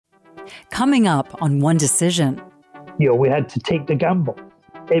Coming up on One Decision. We had to take the gamble.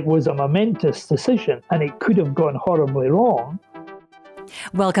 It was a momentous decision, and it could have gone horribly wrong.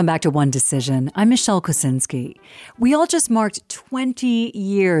 Welcome back to One Decision. I'm Michelle Kosinski. We all just marked 20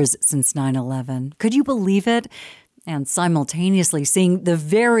 years since 9/11. Could you believe it? And simultaneously seeing the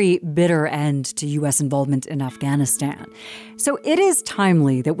very bitter end to U.S. involvement in Afghanistan. So it is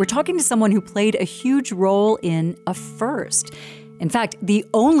timely that we're talking to someone who played a huge role in a first. In fact, the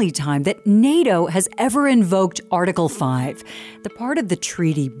only time that NATO has ever invoked Article 5, the part of the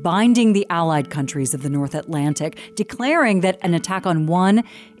treaty binding the allied countries of the North Atlantic, declaring that an attack on one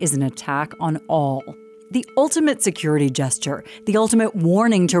is an attack on all. The ultimate security gesture, the ultimate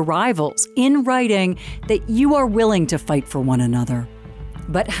warning to rivals, in writing that you are willing to fight for one another.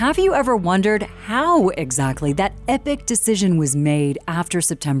 But have you ever wondered how exactly that epic decision was made after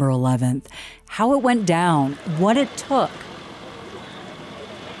September 11th? How it went down, what it took?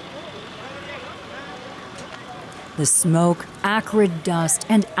 The smoke, acrid dust,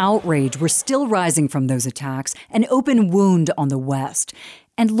 and outrage were still rising from those attacks, an open wound on the West.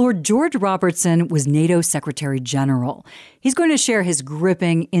 And Lord George Robertson was NATO Secretary General. He's going to share his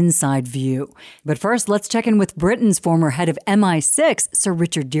gripping inside view. But first, let's check in with Britain's former head of MI6, Sir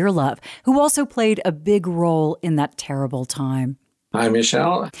Richard Dearlove, who also played a big role in that terrible time. Hi,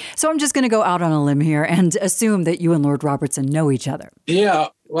 Michelle. So I'm just going to go out on a limb here and assume that you and Lord Robertson know each other. Yeah,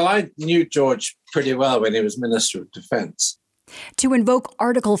 well, I knew George pretty well when he was Minister of Defence. To invoke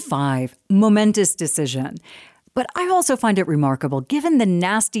Article 5, momentous decision. But I also find it remarkable, given the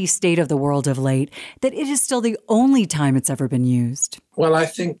nasty state of the world of late, that it is still the only time it's ever been used. Well, I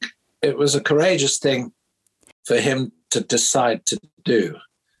think it was a courageous thing for him to decide to do.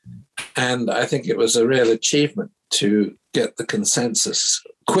 And I think it was a real achievement to get the consensus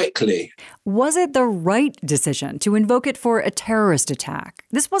quickly. Was it the right decision to invoke it for a terrorist attack?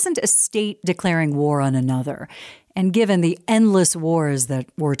 This wasn't a state declaring war on another, and given the endless wars that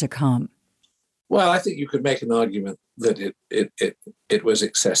were to come. Well, I think you could make an argument that it was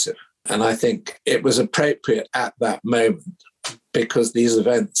excessive. And I think it was appropriate at that moment because these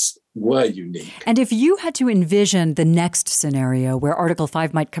events were unique. And if you had to envision the next scenario where Article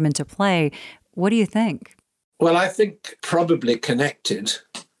 5 might come into play, what do you think? Well, I think probably connected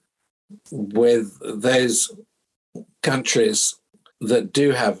with those countries that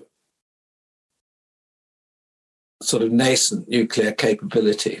do have sort of nascent nuclear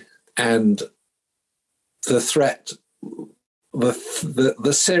capability and the threat,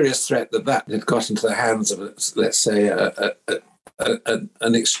 the serious threat that had got into the hands of, let's say,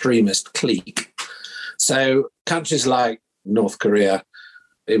 an extremist clique. So countries like North Korea,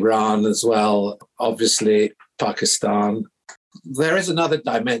 Iran as well, obviously Pakistan. There is another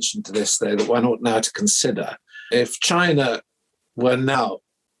dimension to this, though, that one ought now to consider. If China were now,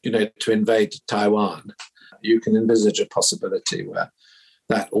 to invade Taiwan, you can envisage a possibility where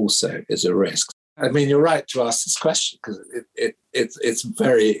that also is a risk. I mean, you're right to ask this question because it's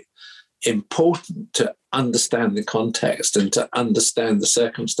very important to understand the context and to understand the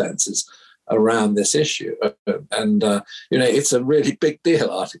circumstances around this issue. And, it's a really big deal,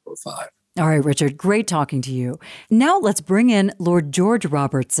 Article 5. All right, Richard, great talking to you. Now let's bring in Lord George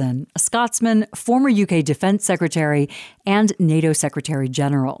Robertson, a Scotsman, former UK Defence Secretary and NATO Secretary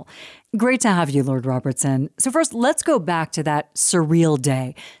General. Great to have you, Lord Robertson. So first, let's go back to that surreal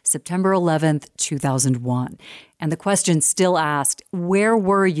day, September 11th, 2001. And the question still asked, where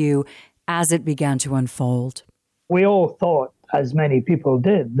were you as it began to unfold? We all thought, as many people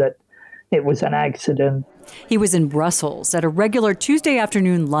did, that it was an accident. He was in Brussels at a regular Tuesday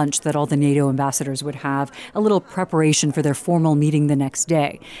afternoon lunch that all the NATO ambassadors would have, a little preparation for their formal meeting the next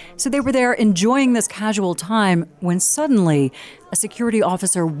day. So they were there enjoying this casual time when suddenly a security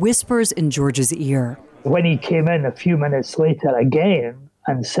officer whispers in George's ear. When he came in a few minutes later again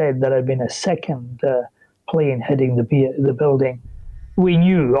and said there had been a second plane hitting the building, we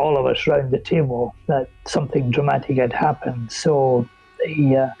knew, all of us round the table, that something dramatic had happened. So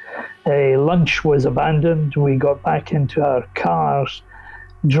the lunch was abandoned. We got back into our cars,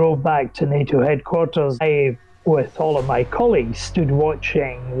 drove back to NATO headquarters. I, with all of my colleagues, stood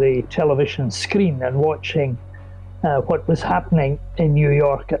watching the television screen and watching what was happening in New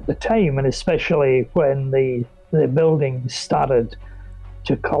York at the time, and especially when the building started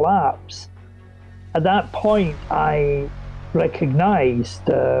to collapse. At that point, I recognized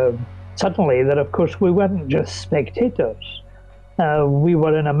suddenly that, of course, we weren't just spectators. We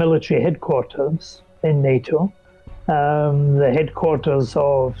were in a military headquarters in NATO, the headquarters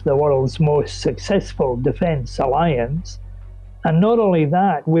of the world's most successful defense alliance. And not only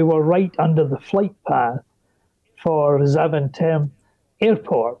that, we were right under the flight path for Zaventem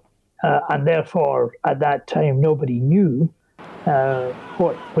Airport. and therefore at that time nobody knew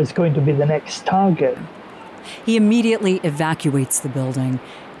what was going to be the next target. He immediately evacuates the building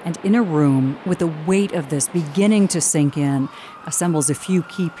and, in a room with the weight of this beginning to sink in, assembles a few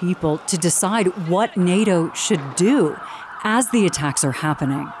key people to decide what NATO should do as the attacks are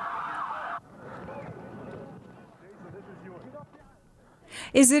happening.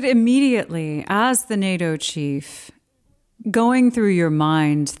 Is it immediately, as the NATO chief, going through your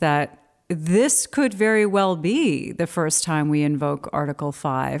mind that this could very well be the first time we invoke Article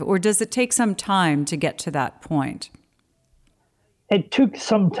 5, or does it take some time to get to that point? It took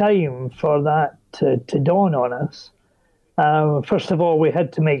some time for that to dawn on us. First of all, we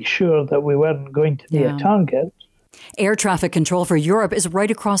had to make sure that we weren't going to be a target. Air traffic control for Europe is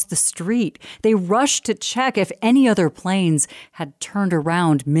right across the street. They rushed to check if any other planes had turned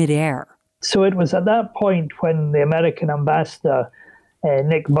around midair. So it was at that point when the American ambassador,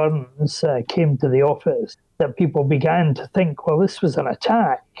 Nick Burns, came to the office that people began to think, well, this was an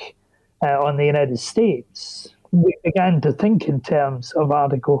attack on the United States. We began to think in terms of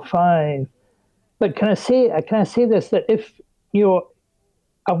Article 5. But can I say this, that if,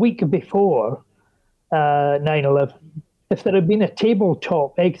 a week before 9/11, if there had been a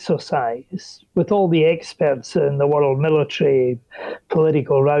tabletop exercise with all the experts in the world, military,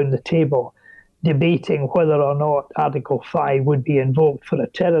 political, round the table, debating whether or not Article 5 would be invoked for a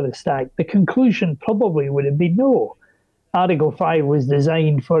terrorist act, the conclusion probably would have been no. Article 5 was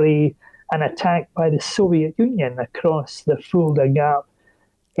designed for an attack by the Soviet Union across the Fulda Gap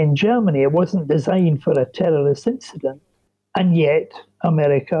in Germany. It wasn't designed for a terrorist incident. And yet,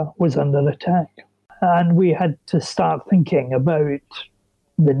 America was under attack. And we had to start thinking about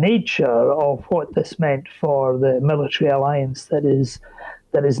the nature of what this meant for the military alliance that is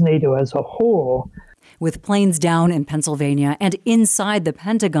NATO as a whole. With planes down in Pennsylvania and inside the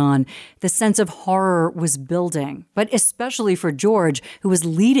Pentagon, the sense of horror was building, but especially for George, who was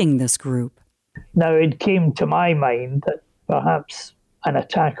leading this group. Now, it came to my mind that perhaps an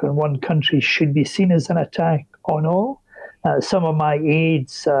attack on one country should be seen as an attack on all. Some of my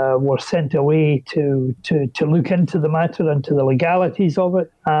aides were sent away to look into the matter and to the legalities of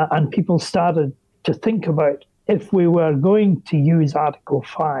it, and people started to think about, if we were going to use Article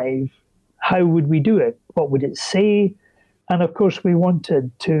 5, how would we do it? What would it say? And of course, we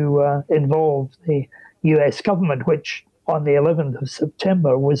wanted to involve the US government, which on the 11th of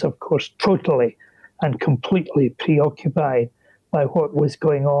September was, of course, totally and completely preoccupied by what was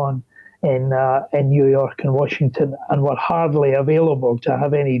going on in New York and Washington, and were hardly available to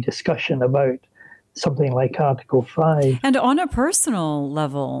have any discussion about something like Article 5. And on a personal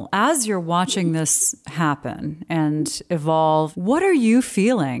level, as you're watching this happen and evolve, what are you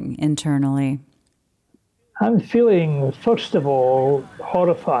feeling internally? I'm feeling, first of all,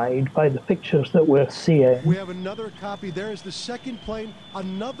 horrified by the pictures that we're seeing. We have another copy. There is the second plane,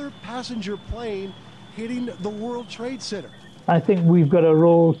 another passenger plane hitting the World Trade Center. I think we've got a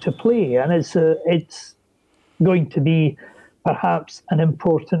role to play, and it's going to be perhaps an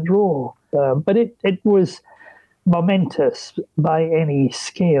important role. But it was momentous by any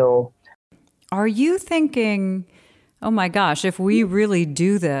scale. Are you thinking, oh my gosh, if we really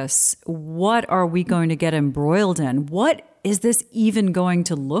do this, what are we going to get embroiled in? What is this even going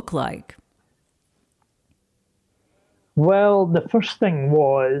to look like? Well, the first thing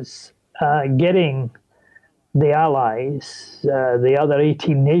was getting the allies, the other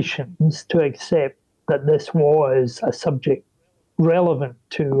 18 nations, to accept that this was a subject relevant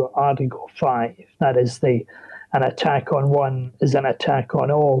to Article 5. That is, an attack on one is an attack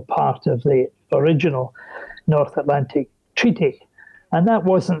on all, part of the original North Atlantic Treaty. And that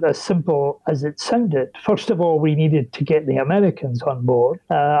wasn't as simple as it sounded. First of all, we needed to get the Americans on board.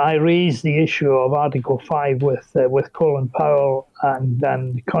 I raised the issue of Article 5 with Colin Powell and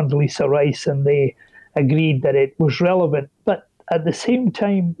Condoleezza Rice, and they agreed that it was relevant. But at the same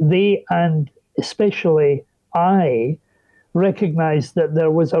time, they, and especially I, recognized that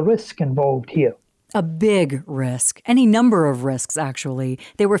there was a risk involved here. A big risk, any number of risks, actually.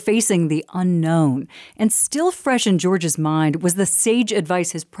 They were facing the unknown. And still fresh in George's mind was the sage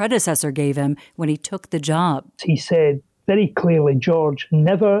advice his predecessor gave him when he took the job. He said very clearly, George,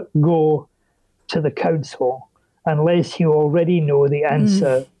 never go to the council unless you already know the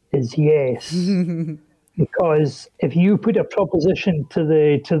answer is yes. Because if you put a proposition to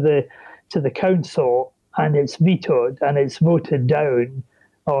the council and it's vetoed and it's voted down,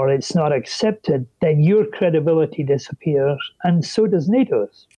 or it's not accepted, then your credibility disappears, and so does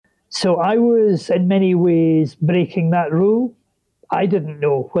NATO's. So I was, in many ways, breaking that rule. I didn't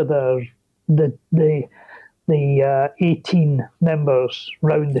know whether the the 18 members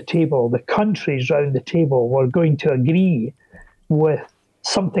round the table, the countries round the table, were going to agree with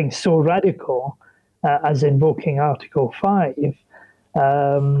something so radical as invoking Article 5.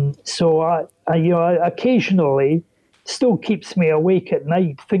 So I occasionally still keeps me awake at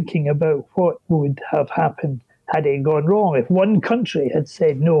night thinking about what would have happened had it gone wrong if one country had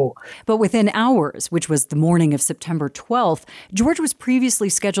said no. But within hours, which was the morning of September 12th, George was previously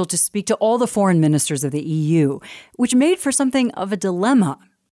scheduled to speak to all the foreign ministers of the EU, which made for something of a dilemma.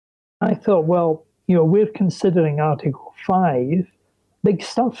 I thought, well, we're considering Article 5. Big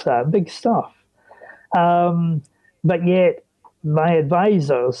stuff, big stuff. But yet, my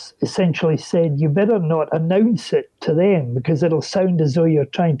advisors essentially said, you better not announce it to them because it'll sound as though you're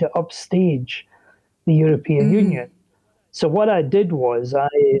trying to upstage the European Union. So what I did was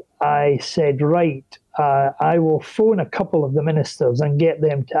I said, right, I will phone a couple of the ministers and get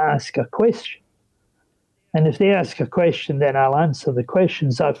them to ask a question. And if they ask a question, then I'll answer the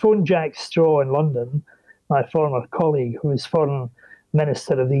question. So I phoned Jack Straw in London, my former colleague who was foreign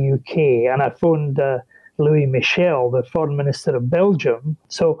minister of the UK, and I phoned Louis Michel, the foreign minister of Belgium.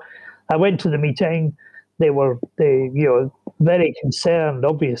 So I went to the meeting. They were very concerned,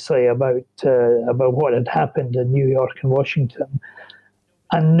 obviously, about what had happened in New York and Washington,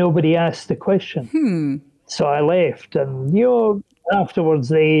 and nobody asked the question. So I left, and afterwards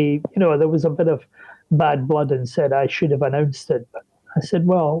there was a bit of bad blood and said I should have announced it. But I said,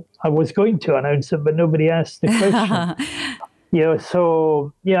 well, I was going to announce it, but nobody asked the question.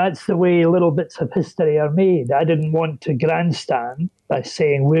 So it's the way little bits of history are made. I didn't want to grandstand by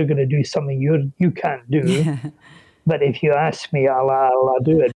saying we're going to do something you can't do. But if you ask me, I'll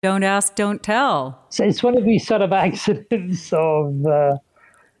do it. Don't ask, don't tell. So it's one of these sort of accidents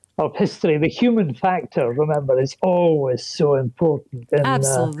of history. The human factor, remember, is always so important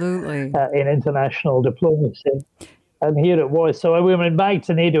Absolutely. In international diplomacy. And here it was. So we went back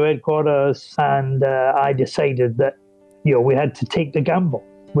to NATO headquarters, and I decided that we had to take the gamble.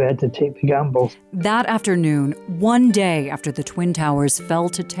 That afternoon, one day after the Twin Towers fell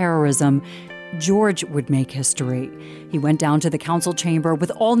to terrorism, George would make history. He went down to the council chamber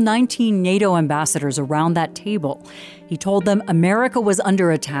with all 19 NATO ambassadors around that table. He told them America was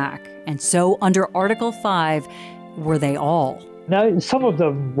under attack, and so under Article 5 were they all. Now, some of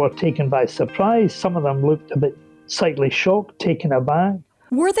them were taken by surprise. Some of them looked a bit slightly shocked, taken aback.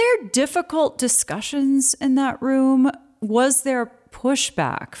 Were there difficult discussions in that room? Was there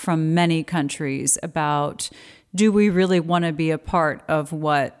pushback from many countries about, do we really want to be a part of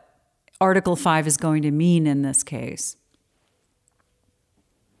what Article 5 is going to mean in this case?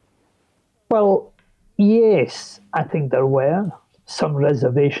 Well, yes, I think there were some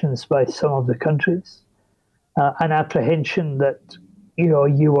reservations by some of the countries, an apprehension that,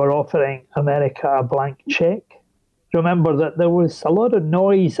 you were offering America a blank check. Remember that there was a lot of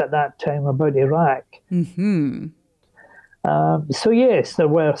noise at that time about Iraq. So yes, there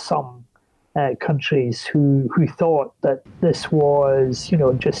were some countries who thought that this was,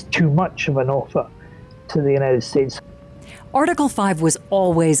 just too much of an offer to the United States. Article 5 was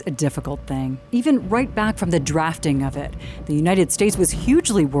always a difficult thing, even right back from the drafting of it. The United States was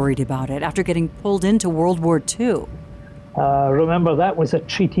hugely worried about it after getting pulled into World War II. Remember, that was a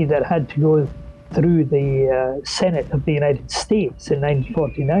treaty that had to go through the Senate of the United States in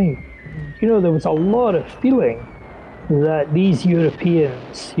 1949. There was a lot of feeling that these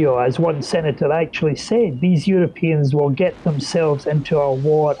Europeans, as one senator actually said, these Europeans will get themselves into a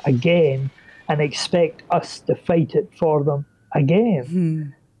war again and expect us to fight it for them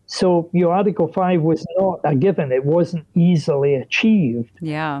again. So Article 5 was not a given. It wasn't easily achieved.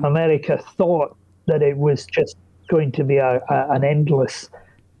 Yeah. America thought that it was just going to be an endless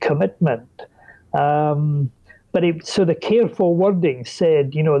commitment. So the careful wording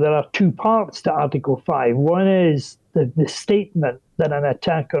said, there are two parts to Article 5. One is the statement that an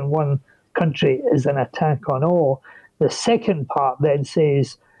attack on one country is an attack on all. The second part then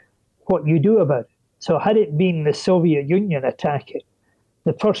says what you do about it. So had it been the Soviet Union attacking,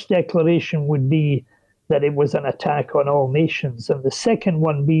 the first declaration would be that it was an attack on all nations. And the second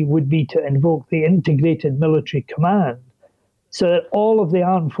one would be to invoke the integrated military command so that all of the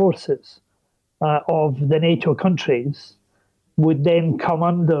armed forces of the NATO countries would then come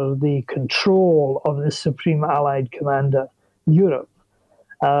under the control of the Supreme Allied Commander, Europe,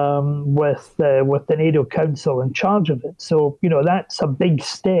 with the NATO Council in charge of it. So, that's a big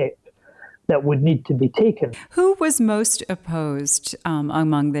step that would need to be taken. Who was most opposed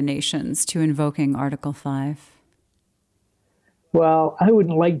among the nations to invoking Article 5? Well, I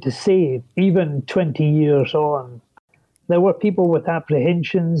wouldn't like to say, even 20 years on, There were people with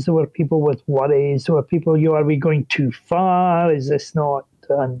apprehensions, there were people with worries, there were people, are we going too far? Is this not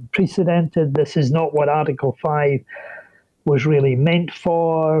unprecedented? This is not what Article 5 was really meant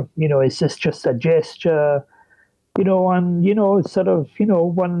for. Is this just a gesture? One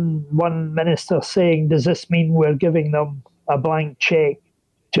minister saying, does this mean we're giving them a blank check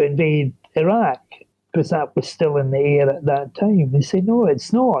to invade Iraq? Because that was still in the air at that time. They say, no,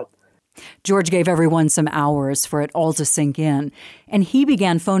 it's not. George gave everyone some hours for it all to sink in, and he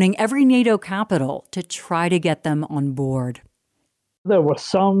began phoning every NATO capital to try to get them on board. There were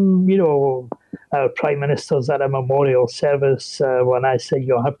some, prime ministers at a memorial service when I said,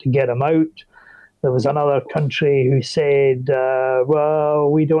 you'll have to get them out. There was another country who said, well,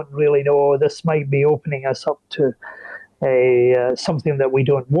 we don't really know. This might be opening us up to something that we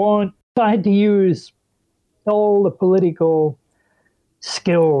don't want. So I had to use all the political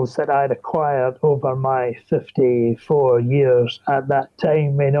skills that I'd acquired over my 54 years at that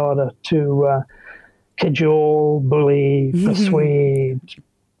time in order to cajole, bully, persuade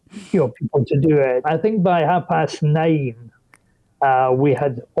people to do it. I think by 9:30, we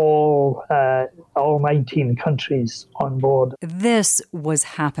had all 19 countries on board. This was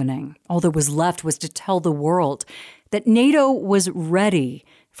happening. All that was left was to tell the world that NATO was ready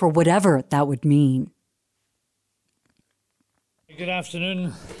for whatever that would mean. Good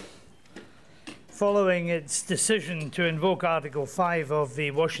afternoon. Following its decision to invoke Article 5 of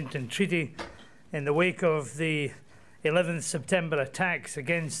the Washington Treaty in the wake of the 11th September attacks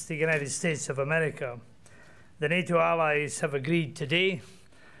against the United States of America, the NATO allies have agreed today,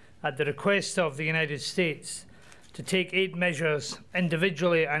 at the request of the United States, to take 8 measures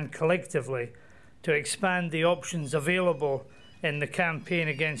individually and collectively to expand the options available in the campaign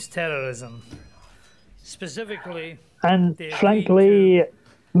against terrorism. Specifically, and frankly,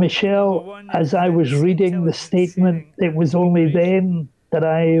 Michelle, as I was reading the statement, it was only then that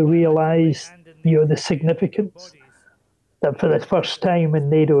I realized, the significance that for the first time in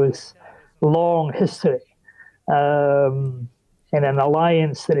NATO's long history, in an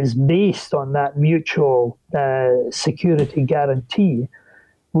alliance that is based on that mutual security guarantee,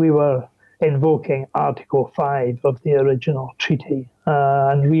 we were invoking Article 5 of the original treaty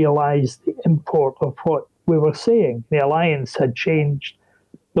and realized the import of what we were saying. The alliance had changed,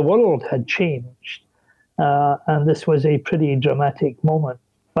 the world had changed, and this was a pretty dramatic moment.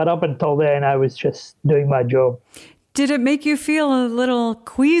 But up until then, I was just doing my job. Did it make you feel a little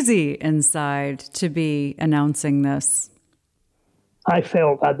queasy inside to be announcing this? I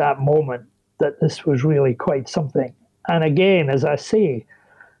felt at that moment that this was really quite something. And again, as I say,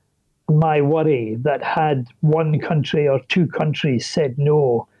 my worry that had one country or 2 countries said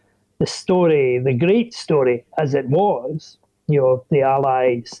no, the story, the great story as it was, the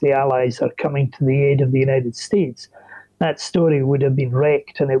allies are coming to the aid of the United States, that story would have been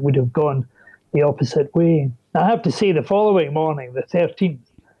wrecked and it would have gone the opposite way. I have to say the following morning, the 13th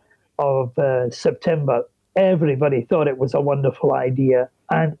of September, everybody thought it was a wonderful idea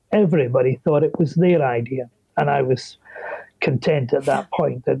and everybody thought it was their idea. And I was content at that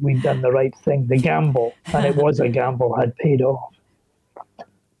point that we'd done the right thing. The gamble, and it was a gamble, had paid off.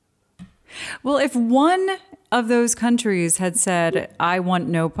 Well, if one of those countries had said, I want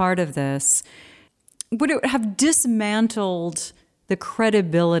no part of this, would it have dismantled the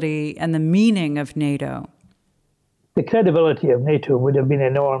credibility and the meaning of NATO? The credibility of NATO would have been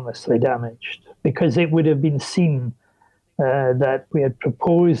enormously damaged because it would have been seen that we had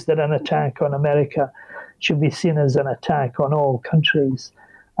proposed that an attack on America should be seen as an attack on all countries,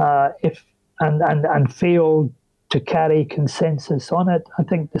 and failed to carry consensus on it. I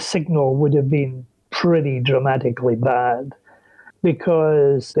think the signal would have been pretty dramatically bad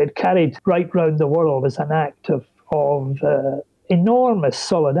because it carried right round the world as an act of enormous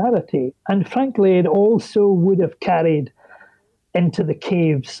solidarity. And frankly, it also would have carried into the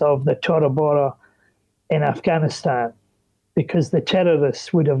caves of the Tora Bora in Afghanistan, because the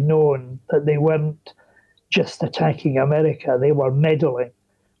terrorists would have known that they weren't just attacking America, they were meddling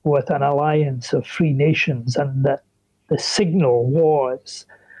with an alliance of free nations, and that the signal was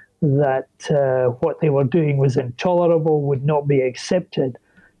that what they were doing was intolerable, would not be accepted,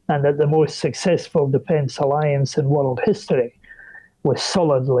 and that the most successful defense alliance in world history was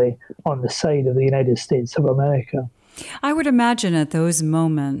solidly on the side of the United States of America. I would imagine at those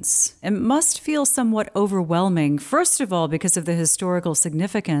moments, it must feel somewhat overwhelming, first of all, because of the historical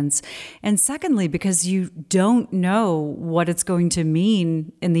significance, and secondly, because you don't know what it's going to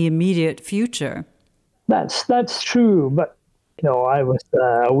mean in the immediate future. That's true, but I was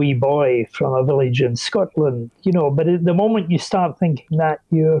a wee boy from a village in Scotland, but at the moment you start thinking that,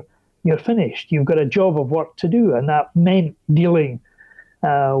 you're you're finished. You've got a job of work to do. And that meant dealing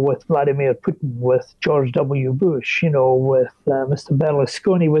with Vladimir Putin, with George W. Bush, with Mr.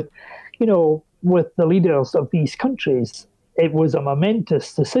 Berlusconi, with the leaders of these countries. It was a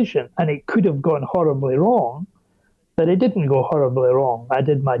momentous decision, and it could have gone horribly wrong, but it didn't go horribly wrong. I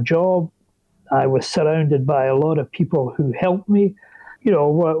did my job. I was surrounded by a lot of people who helped me. We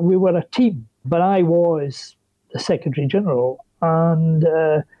were a team, but I was the Secretary General, and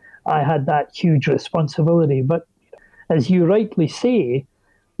I had that huge responsibility. But as you rightly say,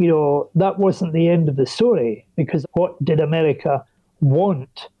 that wasn't the end of the story, because what did America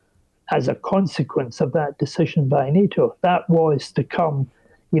want as a consequence of that decision by NATO? That was to come,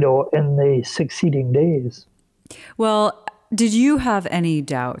 in the succeeding days. Well, did you have any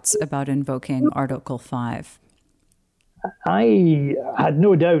doubts about invoking Article 5? I had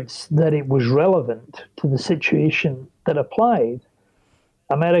no doubts that it was relevant to the situation that applied.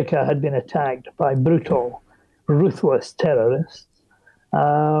 America had been attacked by brutal, ruthless terrorists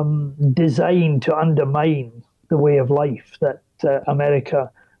designed to undermine the way of life that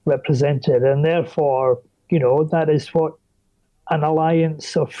America represented. And therefore, that is what an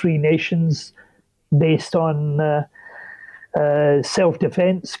alliance of free nations based on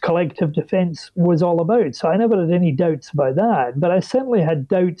self-defense, collective defense was all about. So I never had any doubts about that. But I certainly had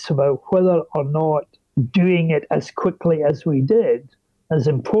doubts about whether or not doing it as quickly as we did, as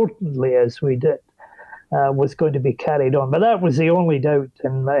importantly as we did, was going to be carried on. But that was the only doubt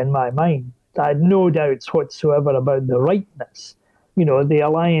in my mind. I had no doubts whatsoever about the rightness. The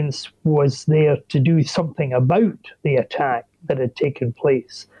alliance was there to do something about the attack that had taken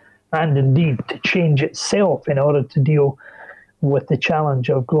place, and indeed to change itself in order to deal with the challenge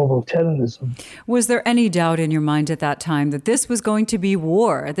of global terrorism. Was there any doubt in your mind at that time that this was going to be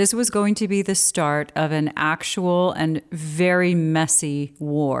war? This was going to be the start of an actual and very messy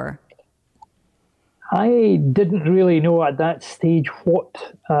war? I didn't really know at that stage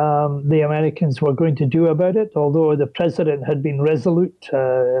what the Americans were going to do about it, although the president had been resolute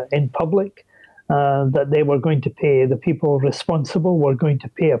in public that they were going to pay, the people responsible were going to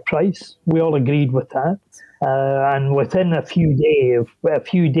pay a price. We all agreed with that. And within a few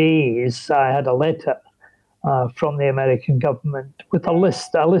days, I had a letter from the American government with a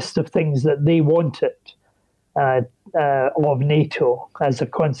list of things that they wanted of NATO as a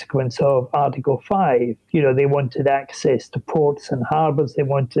consequence of Article 5. They wanted access to ports and harbours. They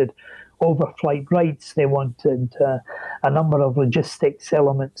wanted overflight rights. They wanted a number of logistics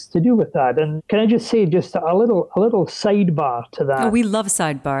elements to do with that. And can I just say just a little sidebar to that? Oh, we love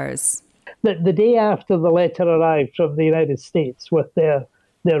sidebars. The day after the letter arrived from the United States with their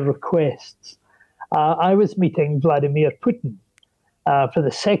requests, I was meeting Vladimir Putin for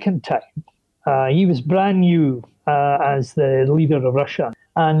the second time. He was brand new as the leader of Russia,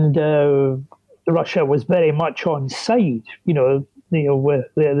 and Russia was very much on side. With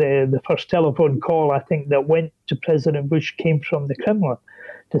the first telephone call I think that went to President Bush came from the Kremlin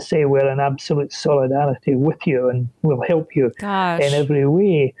to say we're in absolute solidarity with you and we'll help you in every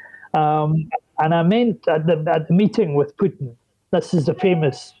way. And I meant at the meeting with Putin. This is the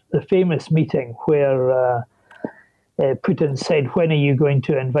famous meeting where Putin said, "When are you going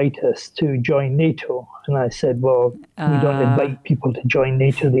to invite us to join NATO?" And I said, "Well, we don't invite people to join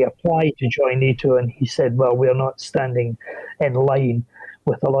NATO. They apply to join NATO." And he said, "Well, we're not standing in line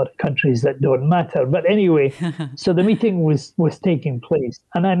with a lot of countries that don't matter." But anyway, so the meeting was taking place.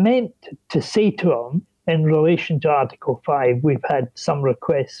 And I meant to say to him, in relation to Article 5, we've had some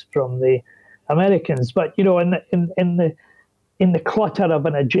requests from the Americans. But, in the clutter of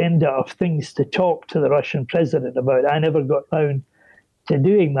an agenda of things to talk to the Russian president about, I never got round to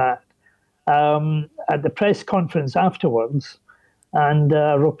doing that. At the press conference afterwards, and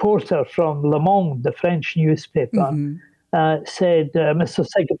a reporter from Le Monde, the French newspaper, said, "Mr.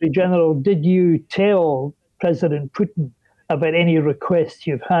 Secretary General, did you tell President Putin about any requests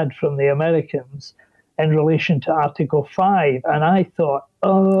you've had from the Americans in relation to Article 5? And I thought, I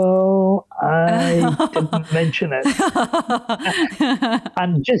didn't mention it.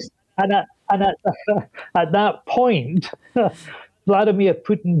 At that point, Vladimir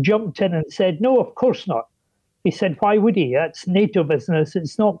Putin jumped in and said, "No, of course not." He said, "Why would he? That's NATO business.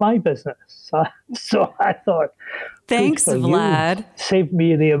 It's not my business." So I thought, thanks, Vlad. Saved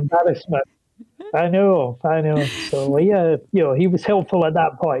me the embarrassment. I know. So, yeah, he was helpful at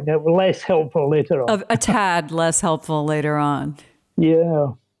that point. Less helpful later on. A tad less helpful later on.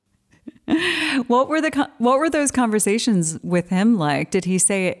 Yeah. What were those conversations with him like? Did he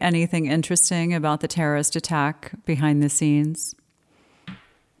say anything interesting about the terrorist attack behind the scenes?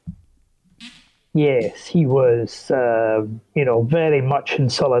 Yes, he was, very much in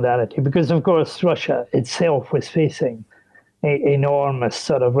solidarity because, of course, Russia itself was facing enormous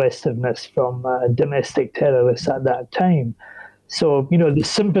sort of restiveness from domestic terrorists at that time. So, the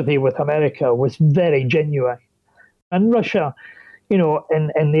sympathy with America was very genuine. And Russia, in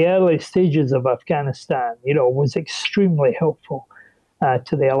the early stages of Afghanistan, was extremely helpful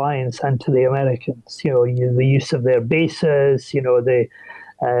to the alliance and to the Americans. The use of their bases,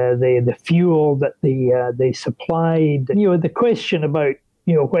 the fuel that they supplied. The question about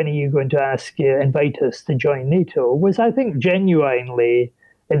when are you going to invite us to join NATO was, I think, genuinely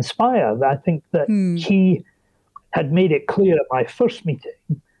inspired. I think that he had made it clear at my first meeting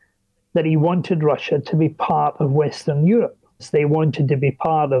that he wanted Russia to be part of Western Europe. They wanted to be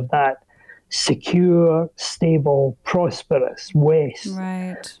part of that secure, stable, prosperous West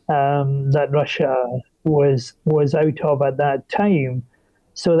that Russia was out of at that time.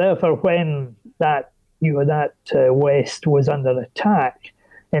 So therefore, when that West was under attack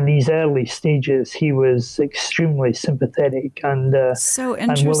in these early stages, he was extremely sympathetic and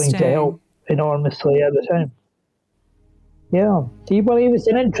willing to help enormously at the time. Yeah, he was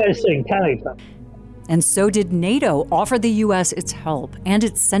an interesting character. And so did NATO offer the U.S. its help and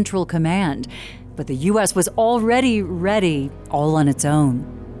its central command. But the U.S. was already ready all on its own.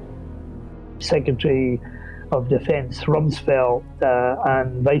 Secretary of Defense Rumsfeld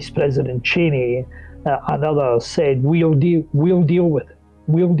and Vice President Cheney and others said, we'll deal with it.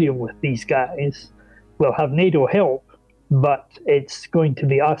 We'll deal with these guys. We'll have NATO help, but it's going to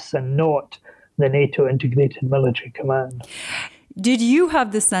be us and not the NATO Integrated Military Command. Did you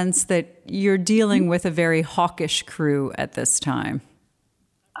have the sense that you're dealing with a very hawkish crew at this time?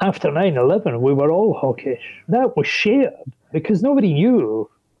 After 9/11, we were all hawkish. That was shared because nobody knew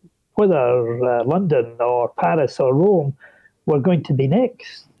whether London or Paris or Rome were going to be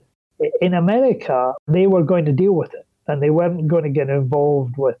next. In America, they were going to deal with it, and they weren't going to get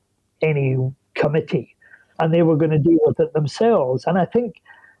involved with any committee, and they were going to deal with it themselves. And I think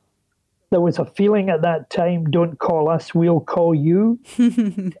there was a feeling at that time, don't call us, we'll call you.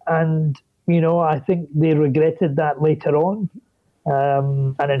 And, I think they regretted that later on.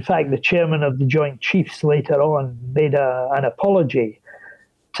 And in fact, the chairman of the Joint Chiefs later on made an apology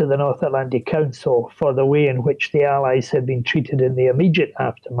to the North Atlantic Council for the way in which the Allies had been treated in the immediate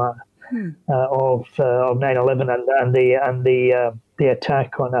aftermath of 9/11 and the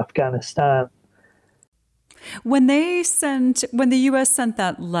attack on Afghanistan. When the U.S. sent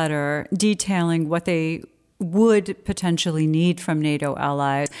that letter detailing what they would potentially need from NATO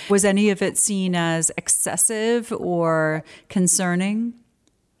allies, was any of it seen as excessive or concerning?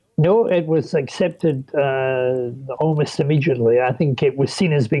 No, it was accepted almost immediately. I think it was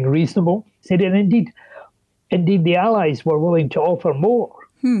seen as being reasonable. And indeed, the Allies were willing to offer more.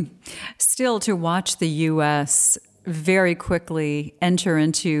 Still, to watch the U.S. very quickly enter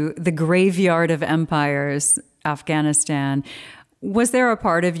into the graveyard of empires, Afghanistan, was there a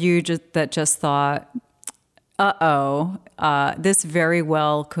part of you that just thought, this very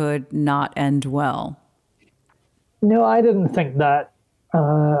well could not end well? No, I didn't think that,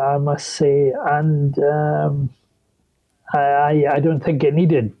 I must say. And I don't think it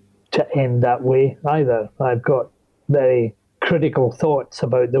needed to end that way either. I've got very critical thoughts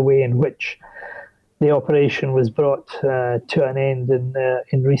about the way in which the operation was brought to an end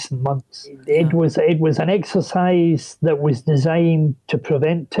in recent months. It was an exercise that was designed to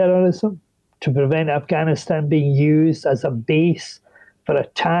prevent terrorism, to prevent Afghanistan being used as a base for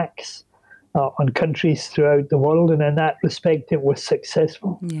attacks on countries throughout the world. And in that respect, it was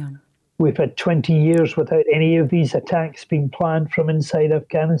successful. Yeah. We've had 20 years without any of these attacks being planned from inside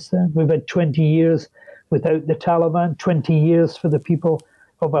Afghanistan. We've had 20 years without the Taliban, 20 years for the people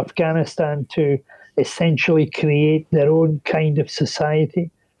of Afghanistan to essentially create their own kind of society.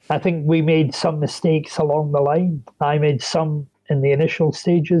 I think we made some mistakes along the line. I made some in the initial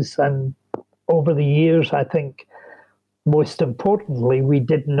stages, and over the years, I think most importantly, we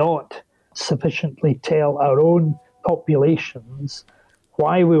did not sufficiently tell our own populations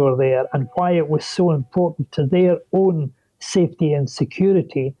why we were there and why it was so important to their own safety and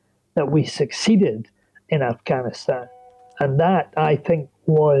security that we succeeded in Afghanistan. And that, I think,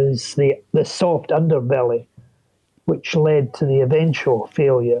 was the soft underbelly which led to the eventual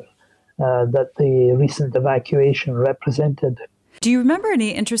failure that the recent evacuation represented. Do you remember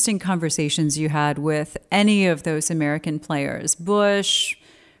any interesting conversations you had with any of those American players? Bush,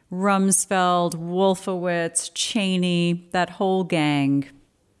 Rumsfeld, Wolfowitz, Cheney, that whole gang.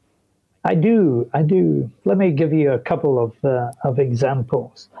 I do. Let me give you a couple of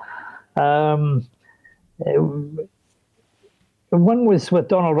examples. One was with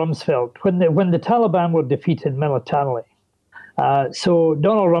Donald Rumsfeld when the Taliban were defeated militarily. So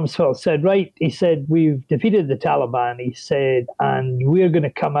Donald Rumsfeld said, right, he said, we've defeated the Taliban, he said, and we're going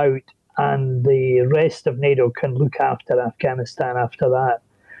to come out and the rest of NATO can look after Afghanistan after that.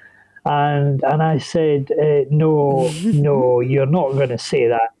 And I said, no, you're not going to say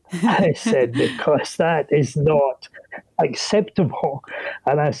that. I said, because that is not acceptable.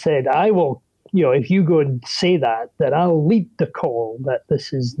 And I said, I will, if you go and say that, then I'll lead the call that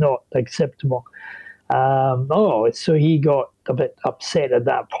this is not acceptable. So he got a bit upset at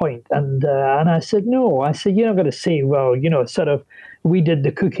that point. And I said, no. I said, you're not going to say, well, sort of, we did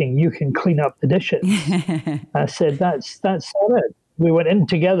the cooking, you can clean up the dishes. I said, that's not it. We went in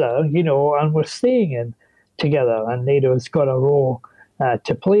together, and we're staying in together. And NATO's got a role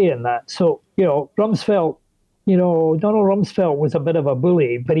to play in that. So, Rumsfeld, Donald Rumsfeld was a bit of a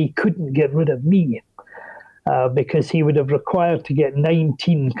bully, but he couldn't get rid of me because he would have required to get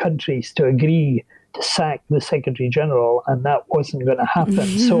 19 countries to agree to sack the Secretary General, and that wasn't going to happen.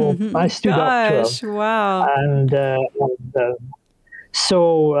 So I stood up to him. Wow. And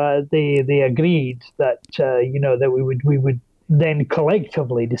so they agreed that that we would then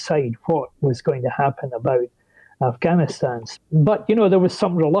collectively decide what was going to happen about Afghanistan. But there was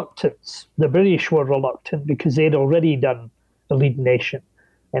some reluctance. The British were reluctant because they'd already done a lead nation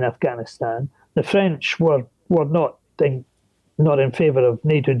in Afghanistan. The French were not in favour of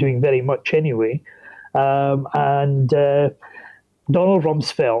NATO doing very much anyway. And Donald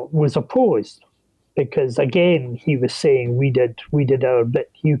Rumsfeld was opposed because, again, he was saying we did our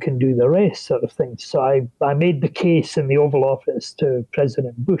bit, you can do the rest, sort of thing. So I made the case in the Oval Office to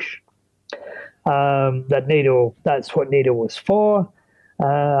President Bush that NATO, that's what NATO was for.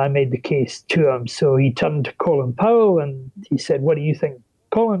 I made the case to him. So he turned to Colin Powell and he said, what do you think,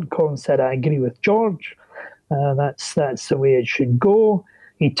 Colin? Colin said, I agree with George. That's the way it should go.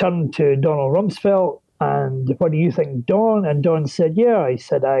 He turned to Donald Rumsfeld and what do you think, Don? And Don said, yeah. He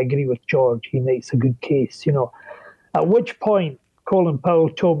said, I agree with George. He makes a good case, At which point, Colin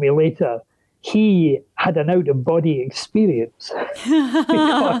Powell told me later, he had an out-of-body experience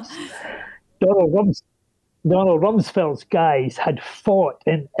because Donald Rumsfeld's guys had fought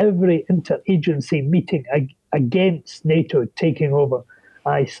in every interagency meeting against NATO taking over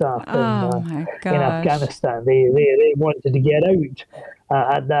ISAF in Afghanistan. They wanted to get out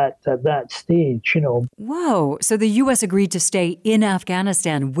at that stage, Whoa! So the U.S. agreed to stay in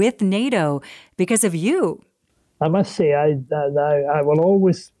Afghanistan with NATO because of you. I must say, I will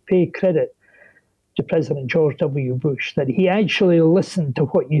always pay credit to President George W. Bush that he actually listened to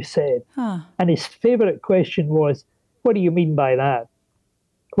what you said, and his favourite question was, "What do you mean by that?"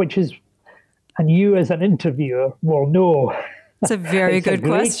 Which is, and you as an interviewer will know. It's a very good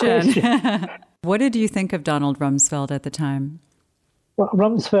question. What did you think of Donald Rumsfeld at the time? Well,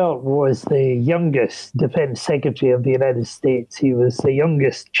 Rumsfeld was the youngest Defense Secretary of the United States. He was the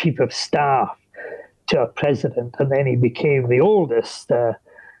youngest Chief of Staff to a president, and then he became the oldest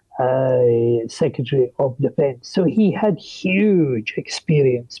Secretary of Defense. So he had huge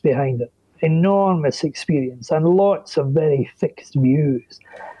experience behind him, enormous experience, and lots of very fixed views,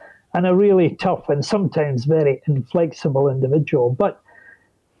 and a really tough and sometimes very inflexible individual. But,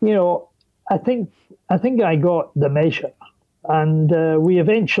 I think I got the measure. And we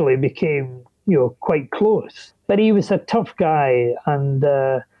eventually became, quite close. But he was a tough guy, and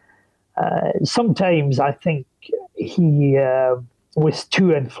sometimes I think he was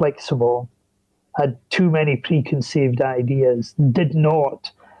too inflexible, had too many preconceived ideas, did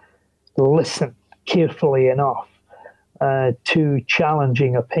not listen carefully enough to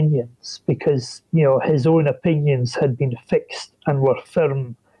challenging opinions because, his own opinions had been fixed and were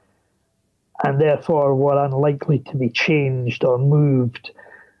firm and therefore were unlikely to be changed or moved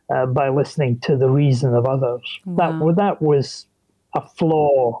by listening to the reason of others. Wow. That was a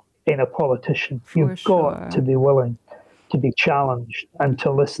flaw in a politician. You've got to be willing to be challenged and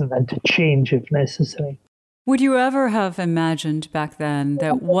to listen and to change if necessary. Would you ever have imagined back then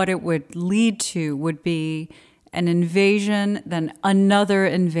that what it would lead to would be an invasion, then another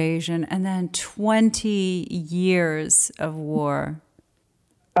invasion, and then 20 years of war?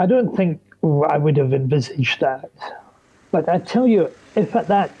 I don't think I would have envisaged that. But I tell you, if at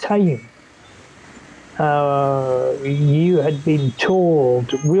that time you had been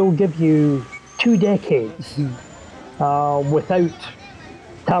told, we'll give you 2 decades without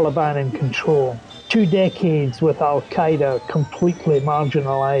Taliban in control, 2 decades with Al-Qaeda completely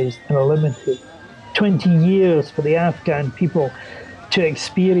marginalized and eliminated, 20 years for the Afghan people to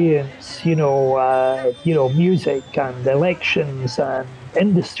experience, music and elections and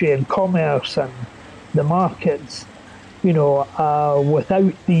industry and commerce and the markets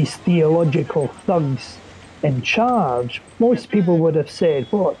without these theological thugs in charge, most people would have said,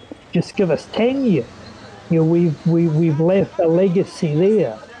 "What? Just give us 10 years." We've left a legacy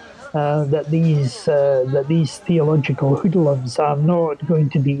there that these theological hoodlums are not going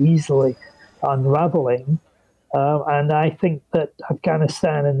to be easily unraveling. And I think that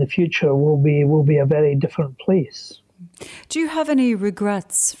Afghanistan in the future will be a very different place. Do you have any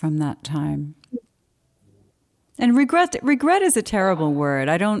regrets from that time? And regret is a terrible word.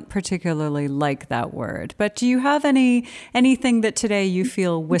 I don't particularly like that word. But do you have anything that today you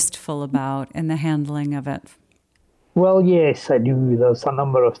feel wistful about in the handling of it? Well, yes, I do. There's a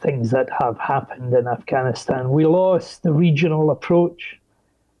number of things that have happened in Afghanistan. We lost the regional approach.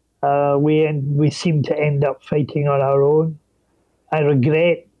 We seem to end up fighting on our own. I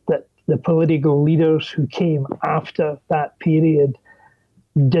regret that the political leaders who came after that period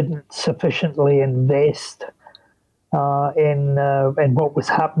didn't sufficiently invest in what was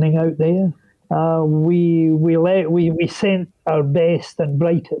happening out there. We sent our best and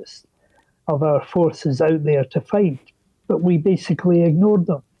brightest of our forces out there to fight, but we basically ignored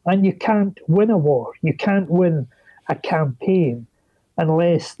them. And you can't win a war. You can't win a campaign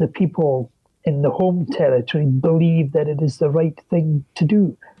unless the people in the home territory believe that it is the right thing to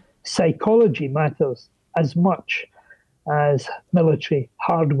do. Psychology matters as much as military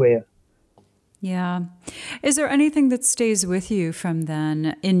hardware. Yeah. Is there anything that stays with you from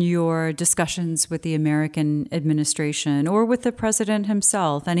then in your discussions with the American administration or with the president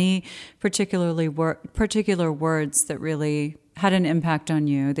himself? Any particular words that really had an impact on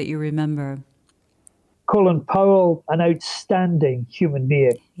you that you remember? Colin Powell, an outstanding human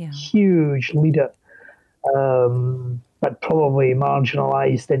being, huge leader, but probably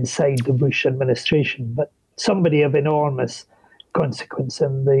marginalized inside the Bush administration, but somebody of enormous consequence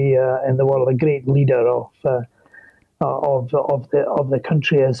in the world, a great leader of the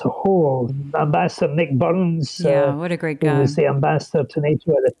country as a whole. Ambassador Nick Burns, what a great guy, who was the ambassador to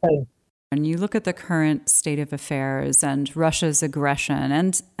NATO at the time. And you look at the current state of affairs and Russia's aggression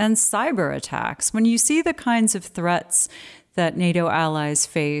and cyber attacks. When you see the kinds of threats that NATO allies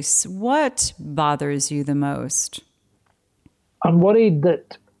face, what bothers you the most? I'm worried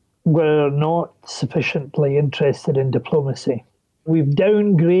that we're not sufficiently interested in diplomacy. We've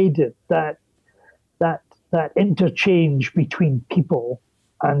downgraded that interchange between people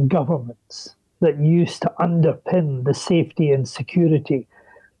and governments that used to underpin the safety and security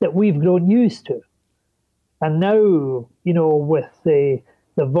that we've grown used to. And now, with the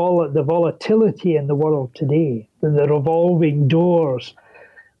volatility in the world today, the revolving doors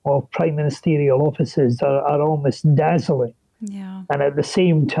of prime ministerial offices are almost dazzling. Yeah. And at the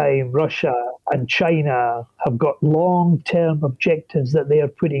same time, Russia and China have got long-term objectives that they are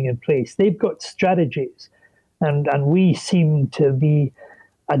putting in place. They've got strategies, and we seem to be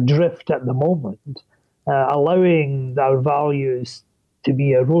adrift at the moment, allowing our values to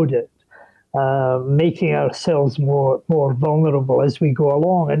be eroded, making ourselves more vulnerable as we go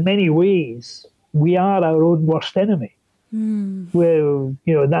along. In many ways, we are our own worst enemy. Well,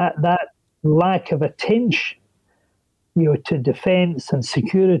 that lack of attention to defense and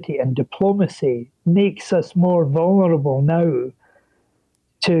security and diplomacy makes us more vulnerable now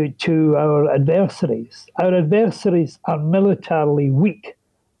to our adversaries. Our adversaries are militarily weak,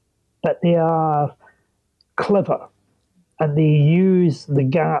 but they are clever, and they use the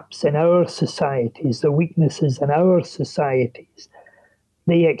gaps in our societies, the weaknesses in our societies.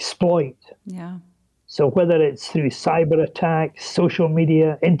 They exploit. Yeah. So whether it's through cyber attacks, social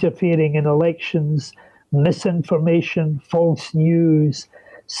media, interfering in elections, misinformation, false news,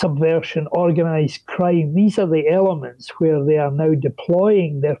 subversion, organized crime. These are the elements where they are now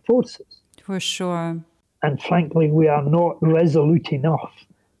deploying their forces. For sure. And frankly, we are not resolute enough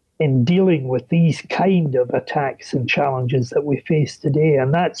in dealing with these kind of attacks and challenges that we face today.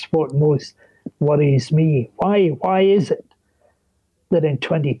 And that's what most worries me. Why is it that in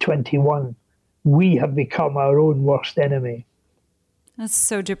 2021 we have become our own worst enemy? That's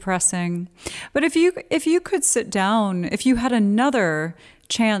so depressing. But if you could sit down, if you had another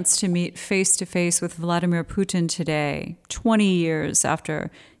chance to meet face to face with Vladimir Putin today, 20 years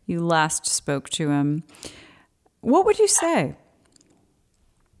after you last spoke to him, what would you say?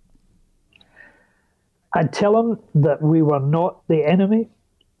 I'd tell him that we were not the enemy,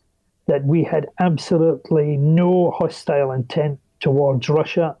 that we had absolutely no hostile intent towards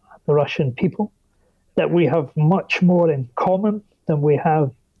Russia, the Russian people, that we have much more in common than we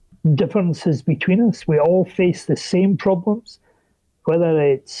have differences between us. We all face the same problems, whether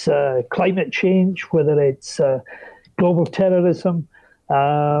it's climate change, whether it's global terrorism,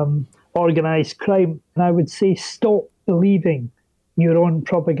 organized crime. And I would say stop believing your own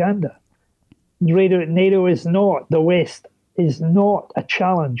propaganda. NATO is not, the West is not a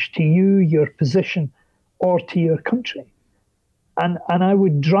challenge to you, your position, or to your country. And I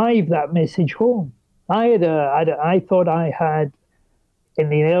would drive that message home. I thought I had, in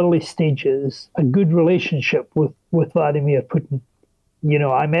the early stages, a good relationship with Vladimir Putin. You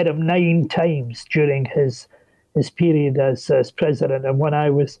know, I met him 9 times during his period as president. And when I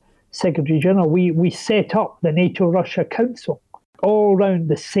was Secretary General, we set up the NATO-Russia Council all around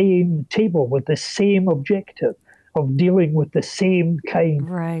the same table with the same objective of dealing with the same kind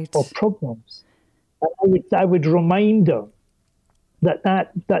of problems. And I would remind them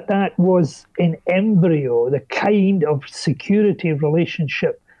that was in embryo the kind of security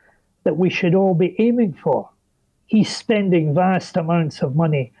relationship that we should all be aiming for. He's spending vast amounts of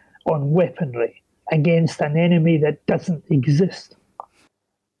money on weaponry against an enemy that doesn't exist,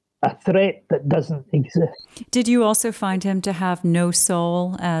 a threat that doesn't exist. Did you also find him to have no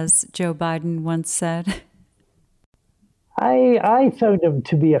soul, as Joe Biden once said? I found him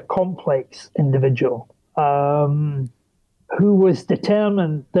to be a complex individual who was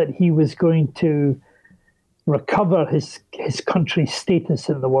determined that he was going to recover his country's status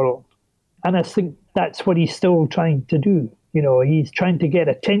in the world. And I think that's what he's still trying to do. You know, he's trying to get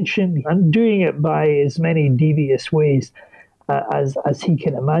attention and doing it by as many devious ways as he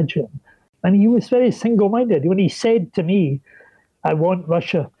can imagine. And he was very single-minded. When he said to me, I want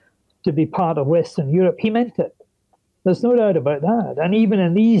Russia to be part of Western Europe, he meant it. There's no doubt about that. And even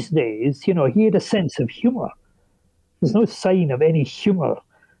in these days, you know, he had a sense of humor. There's no sign of any humor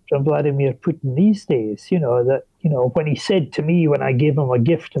from Vladimir Putin these days. You know, that, you know, when he said to me, when I gave him a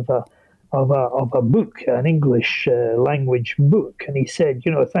gift of a book, an English language book, and he said,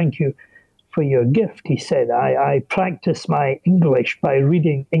 you know, thank you for your gift. He said, I practice my English by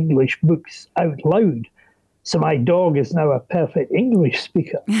reading English books out loud. So my dog is now a perfect English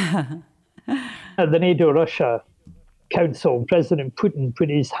speaker. At the NATO-Russia Council, President Putin put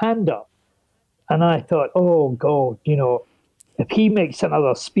his hand up. And I thought, oh, God, you know, if he makes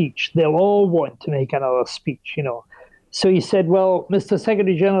another speech, they'll all want to make another speech, you know. So he said, well, Mr.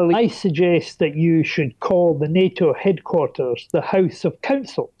 Secretary General, I suggest that you should call the NATO headquarters the House of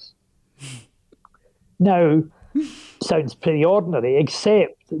Councils. Now, sounds pretty ordinary,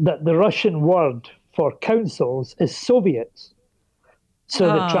 except that the Russian word for councils is Soviets. So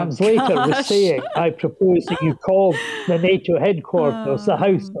the translator was saying, I propose that you call the NATO headquarters the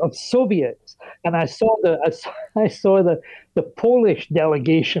House of Soviets. And I saw the Polish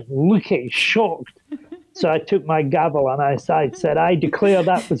delegation looking shocked. So I took my gavel and I said, I declare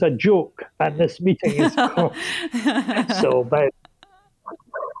that was a joke and this meeting is closed.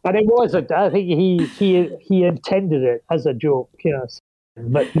 And it wasn't. I think he intended it as a joke, you know.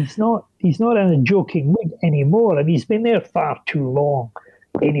 But he's not in a joking mood anymore, and he's been there far too long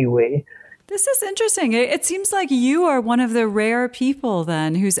anyway. This is interesting. It seems like you are one of the rare people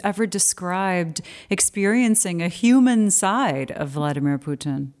then who's ever described experiencing a human side of Vladimir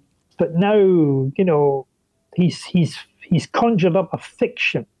Putin. But now, you know, he's conjured up a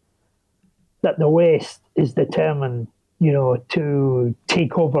fiction that the West is determined, you know, to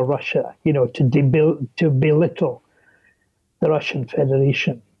take over Russia, you know, to belittle the Russian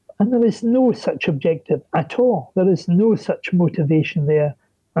Federation. And there is no such objective at all. There is no such motivation there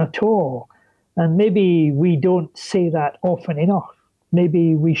at all. And maybe we don't say that often enough.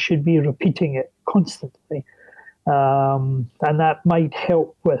 Maybe we should be repeating it constantly. And that might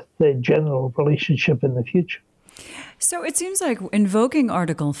help with the general relationship in the future. So it seems like invoking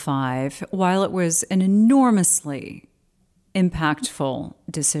Article 5, while it was an enormously impactful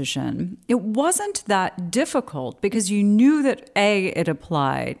decision, it wasn't that difficult because you knew that A, it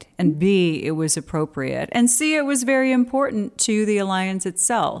applied, and B, it was appropriate, and C, it was very important to the alliance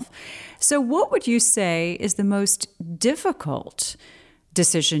itself. So what would you say is the most difficult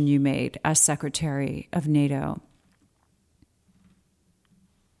decision you made as Secretary of NATO?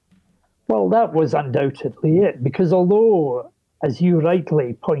 Well, that was undoubtedly it, because although, as you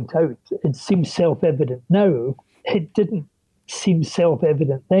rightly point out, it seems self-evident now, it didn't seem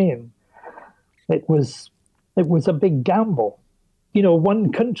self-evident then. It was a big gamble. You know,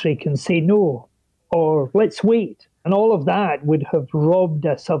 one country can say no, or let's wait, and all of that would have robbed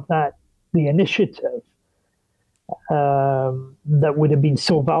us of the initiative that would have been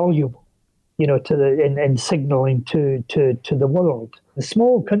so valuable, you know, in signaling to the world. The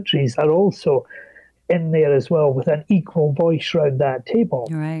small countries are also in there as well with an equal voice around that table.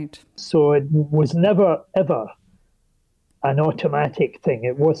 Right. So it was never, ever an automatic thing.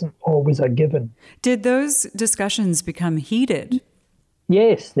 It wasn't always a given. Did those discussions become heated?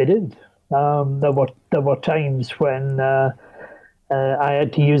 Yes, they did. There were times when I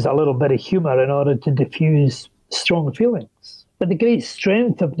had to use a little bit of humour in order to diffuse strong feelings. But the great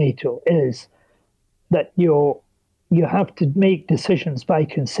strength of NATO is that you have to make decisions by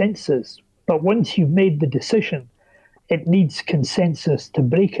consensus. But once you've made the decision, it needs consensus to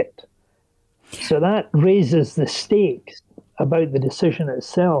break it. So that raises the stakes about the decision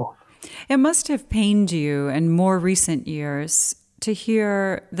itself. It must have pained you in more recent years to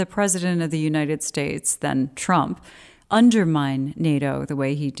hear the President of the United States, then Trump, undermine NATO the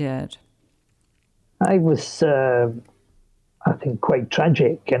way he did. I was, I think, quite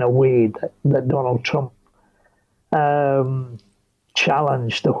tragic in a way that Donald Trump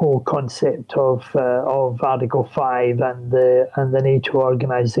challenged the whole concept of Article 5 and the NATO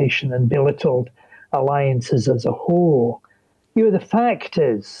organization and belittled alliances as a whole. The fact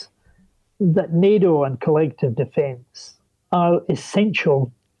is that NATO and collective defense are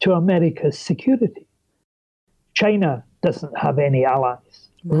essential to America's security. China doesn't have any allies.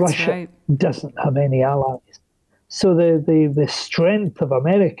 That's Russia right. doesn't have any allies. So the strength of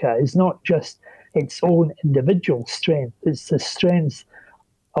America is not just its own individual strength, it's the strength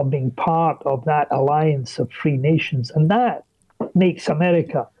of being part of that alliance of free nations. And that makes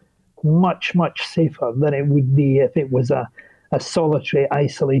America much, much safer than it would be if it was a solitary,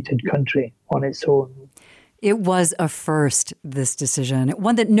 isolated country on its own. It was a first, this decision,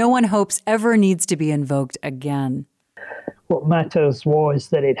 one that no one hopes ever needs to be invoked again. What matters was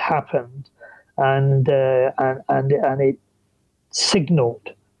that it happened, and it signaled,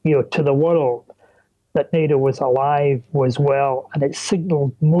 to the world that NATO was alive, was well, and it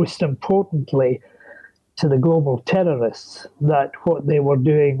signaled, most importantly, to the global terrorists that what they were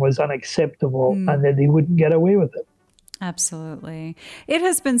doing was unacceptable and that they wouldn't get away with it. Absolutely. It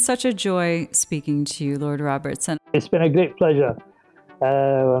has been such a joy speaking to you, Lord Robertson. It's been a great pleasure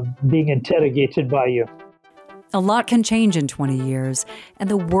being interrogated by you. A lot can change in 20 years, and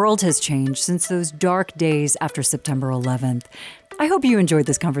the world has changed since those dark days after September 11th. I hope you enjoyed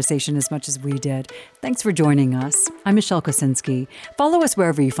this conversation as much as we did. Thanks for joining us. I'm Michelle Kosinski. Follow us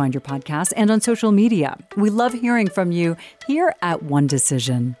wherever you find your podcasts and on social media. We love hearing from you here at One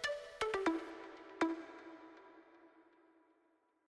Decision.